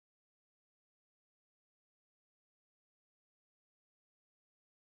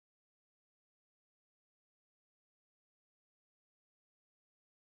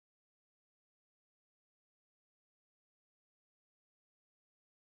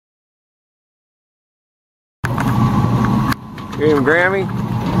Hear him, Grammy?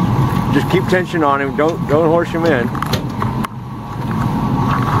 Just keep tension on him. Don't horse him in.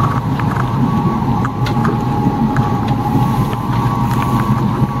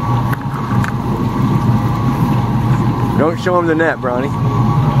 Don't show him the net, Brownie.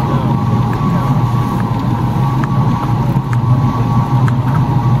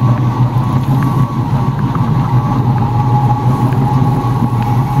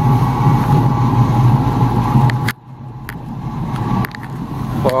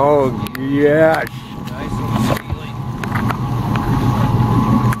 Oh, yes. Nice little steely.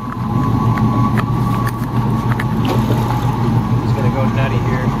 He's gonna go nutty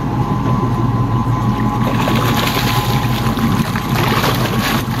here.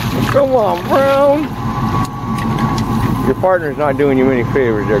 Come on, Brown. Your partner's not doing you any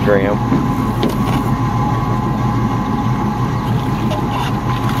favors there, Graham.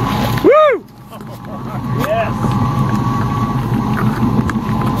 Woo! Yes.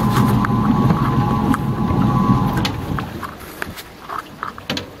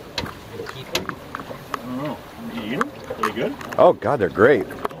 Oh God, they're great.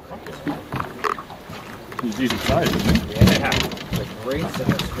 He's decent size, isn't he? Yeah, they're great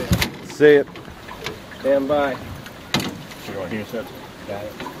center spin. See it. Stand by. You want here, set? Got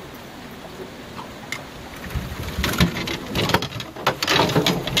it.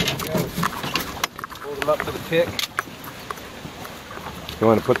 Hold him up to the pick. You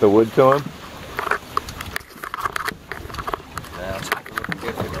want to put the wood to him? That's looking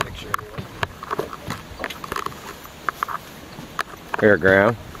good for the picture. Here,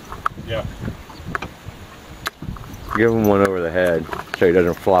 Graham. Yeah. Give him one over the head so he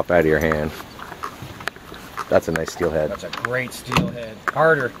doesn't flop out of your hand. That's a nice steelhead. That's a great steelhead.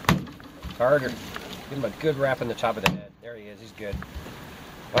 Harder. Harder. Give him a good wrap in the top of the head. There he is. He's good.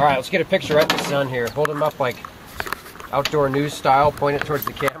 All right, let's get a picture right in the sun here. Hold him up like outdoor news style. Point it towards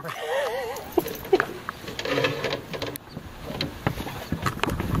the camera.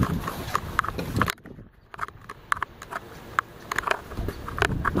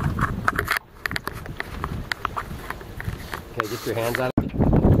 Okay, get your hands on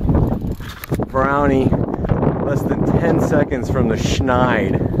it. Brownie, less than 10 seconds from the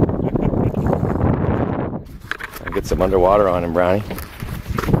schneid. I'll get some underwater on him, Brownie.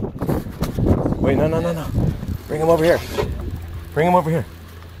 Wait, no. Bring him over here. Bring him over here.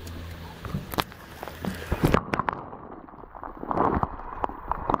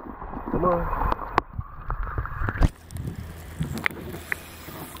 Come on.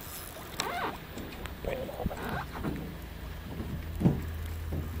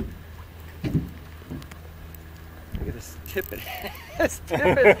 Look at this tippet. This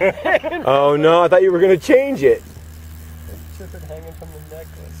tippet. Oh no, I thought you were going to change it. Tippet hanging from the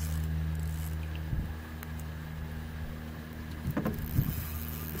necklace.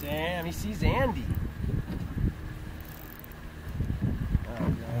 Damn, he sees Andy. Oh,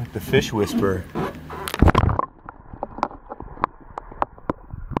 God. The fish whisperer.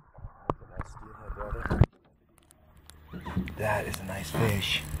 That is a nice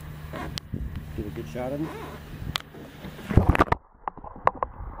fish. Get a good shot of him.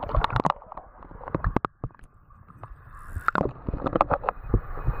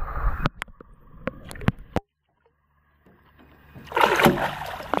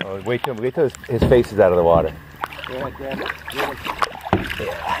 Oh, wait till his face is out of the water. Go ahead, grab it.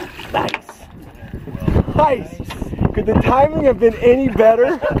 Yeah, nice. Nice. Could the timing have been any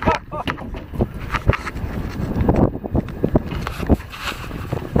better?